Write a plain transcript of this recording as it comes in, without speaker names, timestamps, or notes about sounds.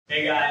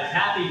Hey guys,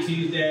 happy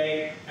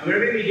Tuesday, and we're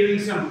going to be doing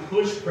some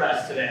push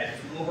press today,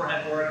 some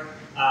overhead work.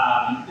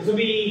 This will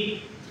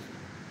be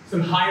some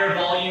higher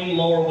volume,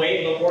 lower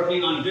weight, but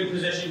working on a good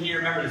position here.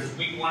 Remember, this is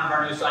week 1 of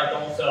our new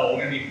cycle, so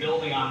we're going to be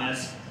building on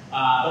this.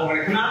 But we're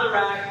going to come out of the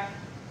rack,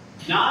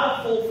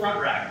 not a full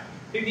front rack.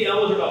 I think the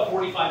elbows are about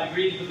 45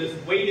 degrees, but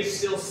this weight is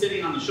still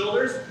sitting on the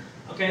shoulders.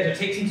 Okay, so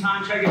take some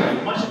time, try to get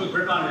as much of a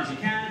grip on it as you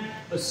can,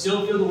 but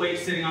still feel the weight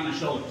sitting on the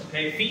shoulders.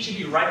 Okay, feet should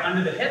be right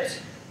under the hips.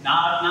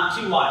 Not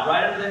too wide,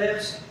 right under the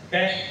hips,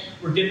 okay?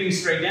 We're dipping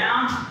straight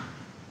down,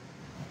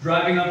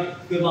 driving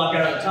up, good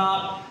lockout at the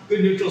top,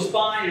 good neutral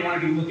spine, you want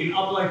to be looking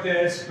up like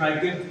this,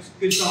 right?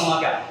 Good strong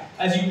lockout.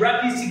 As you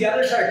rep these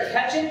together, try to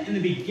catch it in the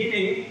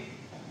beginning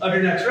of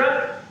your next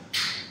rep,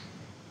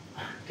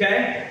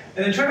 okay?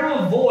 And then try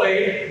to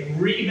avoid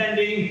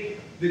re-bending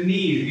the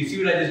knees. You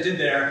see what I just did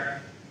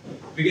there?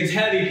 If it gets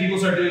heavy, people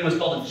start doing what's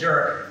called a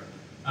jerk,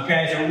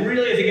 okay? So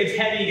really, as it gets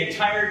heavy, you get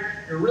tired,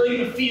 you're really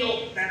going to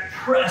feel that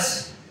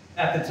press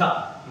at the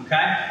top,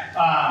 okay?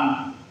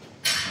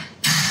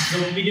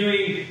 So we'll be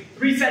doing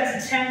 3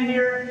 sets of 10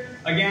 here.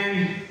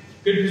 Again,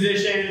 good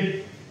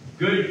position,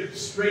 good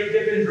straight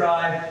dip and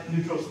drive,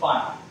 neutral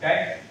spine,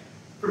 okay?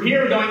 From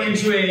here, we're going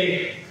into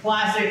a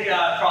classic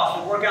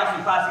CrossFit workout,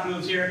 some classic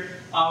moves here.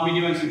 We'll be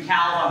doing some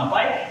cows on the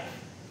bike.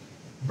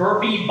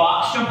 Burpee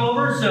box jump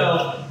over.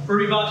 So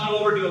burpee box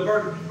jump over, do a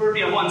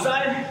burpee on one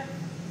side,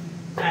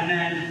 and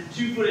then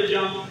 2-footed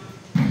jump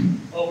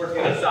over to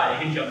the other side.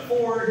 You can jump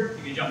forward,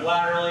 you can jump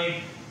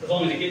laterally, as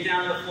long as you get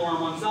down to the floor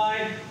on one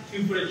side,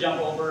 2-footed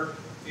jump over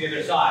to the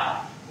other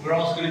side. We're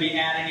also going to be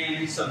adding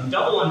in some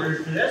double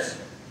unders for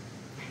this.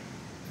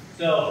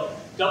 So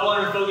double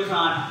unders focus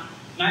on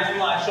nice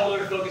relaxed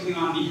shoulders, focusing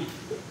on the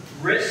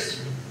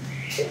wrists,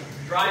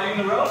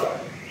 driving the rope.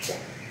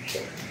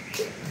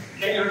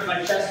 Okay, notice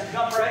my chest is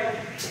upright.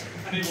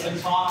 I'm able to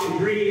talk and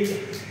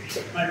breathe.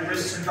 My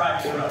wrists are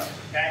driving the rope.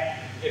 Okay?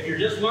 If you're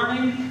just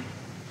learning,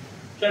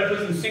 try to put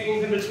some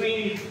singles in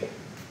between,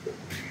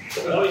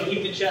 but always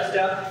keep the chest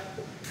up.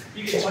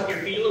 You can tuck your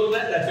feet a little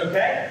bit, that's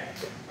okay.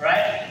 All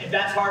right? If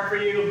that's hard for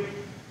you,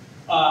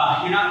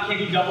 can't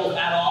do doubles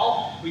at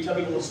all. We tell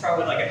people to start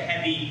with like a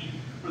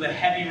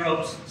heavy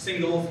ropes,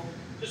 singles,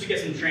 just to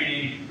get some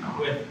training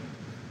with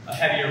a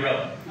heavier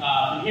rope.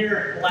 From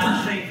here, the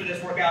last thing for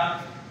this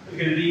workout is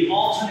going to be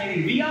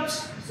alternating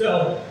V-ups.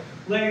 So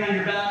laying on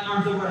your back,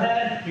 arms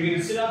overhead, you're going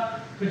to sit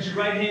up, put your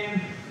right hand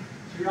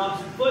to your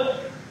opposite foot.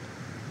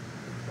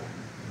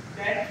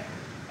 Okay?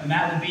 And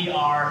that will be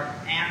our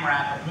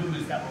AMRAP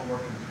movements that we're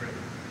working through.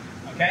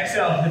 Okay,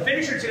 so the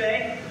finisher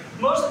today,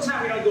 most of the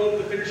time we don't go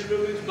over the finisher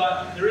movements,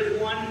 but there is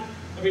one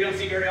that we don't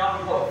see very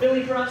often called a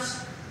Philly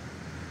press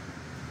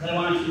that I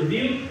want you to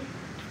review.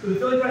 So the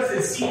Philly press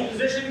is seated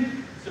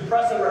position, so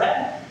press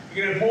overhead.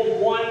 You're going to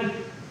hold one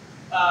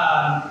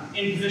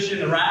in position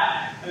in the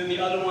rack, and then the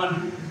other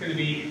one is going to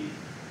be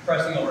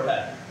pressing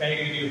overhead. Okay,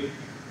 you're going to do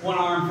one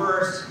arm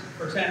first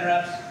for 10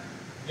 reps,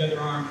 the other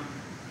arm.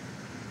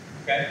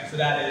 Okay, so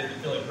that is the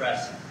Philly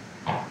press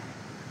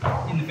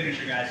in the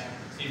finisher, guys.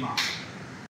 See you tomorrow.